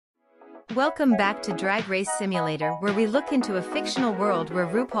Welcome back to Drag Race Simulator, where we look into a fictional world where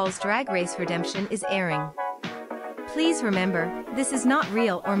RuPaul's Drag Race Rudemption is airing. Please remember, this is not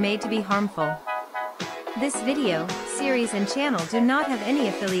real or made to be harmful. This video, series and channel do not have any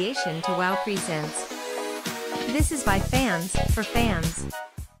affiliation to WoW Presents. This is by fans, for fans.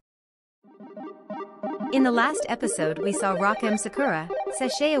 In the last episode we saw Rudemption Sakura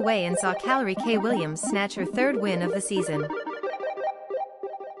sashay away and saw Calorie K. Williams snatch her third win of the season.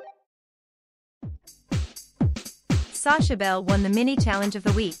 Sasha Belle won the mini challenge of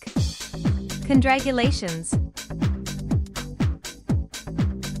the week. Congratulations!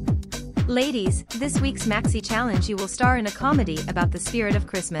 Ladies, this week's maxi challenge you will star in a comedy about the spirit of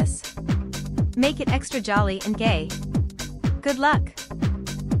Christmas. Make it extra jolly and gay. Good luck!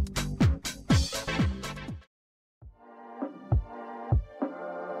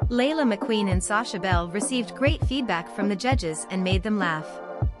 Layla McQueen and Sasha Belle received great feedback from the judges and made them laugh.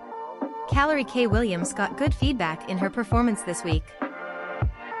 Calorie K. Williams got good feedback in her performance this week.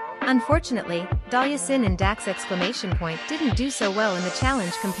 Unfortunately, Dahlia Sin and Dax didn't do so well in the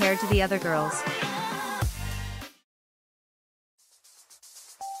challenge compared to the other girls.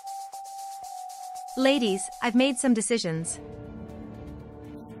 Ladies, I've made some decisions.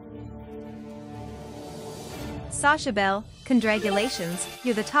 Sasha Belle, congratulations,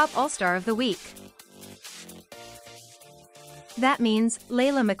 you're the top all-star of the week. That means,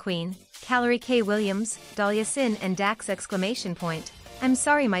 Layla McQueen, Calorie K. Williams, Dahlia Sin and Dax! I'm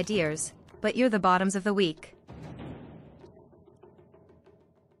sorry my dears, but you're the bottoms of the week.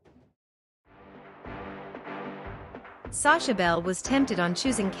 Sasha Belle was tempted on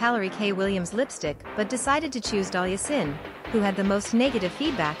choosing Calorie K. Williams lipstick but decided to choose Dahlia Sin, who had the most negative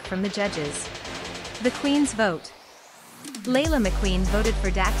feedback from the judges. The Queen's vote. Layla McQueen voted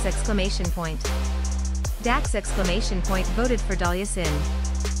for Dax! Dax! Voted for Dahlia Sin.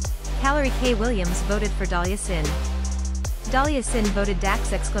 Calorie K. Williams voted for Dahlia Sin. Dahlia Sin voted Dax!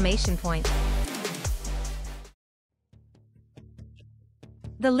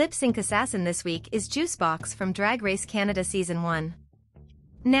 The lip-sync assassin this week is Juicebox from Drag Race Canada Season 1.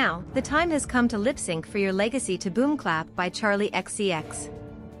 Now, the time has come to lip-sync for your Legacy to Boom Clap by Charlie XCX.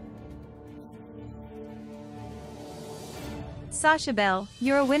 Sasha Belle,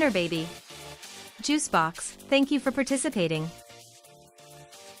 you're a winner baby. Juicebox, thank you for participating.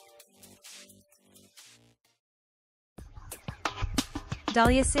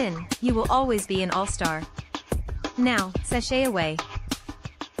 Dahlia Sin, you will always be an all-star. Now, sashay away.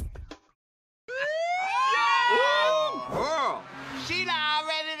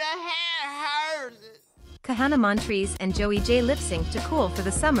 Kahana Montrese and Joey J lip-sync to Cool for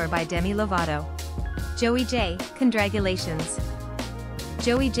the Summer by Demi Lovato. Joey J, congratulations.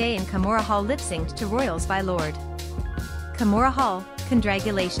 Joey J and Kimora Hall lip-synced to Royals by Lorde. Kimora Hall,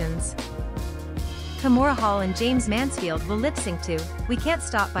 congratulations. Kimora Hall and James Mansfield will lip-sync to We Can't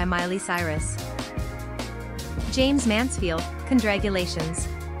Stop by Miley Cyrus. James Mansfield, congratulations.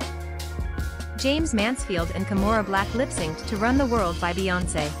 James Mansfield and Kimora Black lip-synced to Run the World by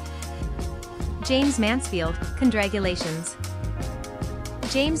Beyoncé. James Mansfield, congratulations.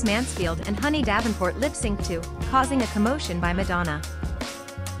 James Mansfield and Honey Davenport lip-synced to Causing a Commotion by Madonna.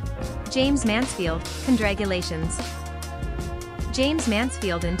 James Mansfield, congratulations. James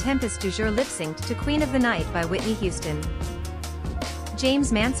Mansfield and Tempest du Jour lip-synced to Queen of the Night by Whitney Houston.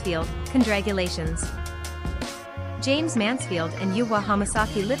 James Mansfield, congratulations. James Mansfield and Yuwa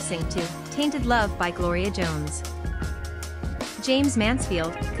Hamasaki lip-synced to Tainted Love by Gloria Jones. James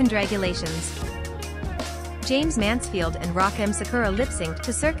Mansfield, congratulations. James Mansfield and Rudemption Sakura lip-synced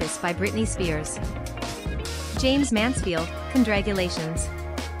to Circus by Britney Spears. James Mansfield, congratulations.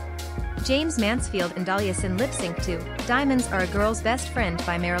 James Mansfield and Dahlia Sin lip-synced to Diamonds Are a Girl's Best Friend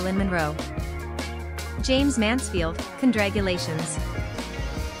by Marilyn Monroe. James Mansfield, congratulations.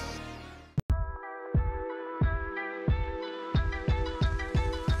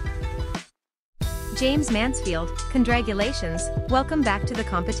 James Mansfield, congratulations, welcome back to the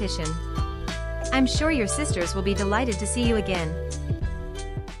competition. I'm sure your sisters will be delighted to see you again.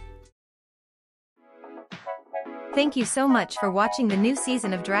 Thank you so much for watching the new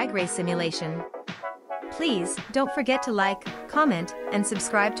season of Drag Race Simulation. Please, don't forget to like, comment, and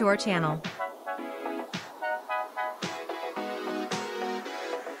subscribe to our channel.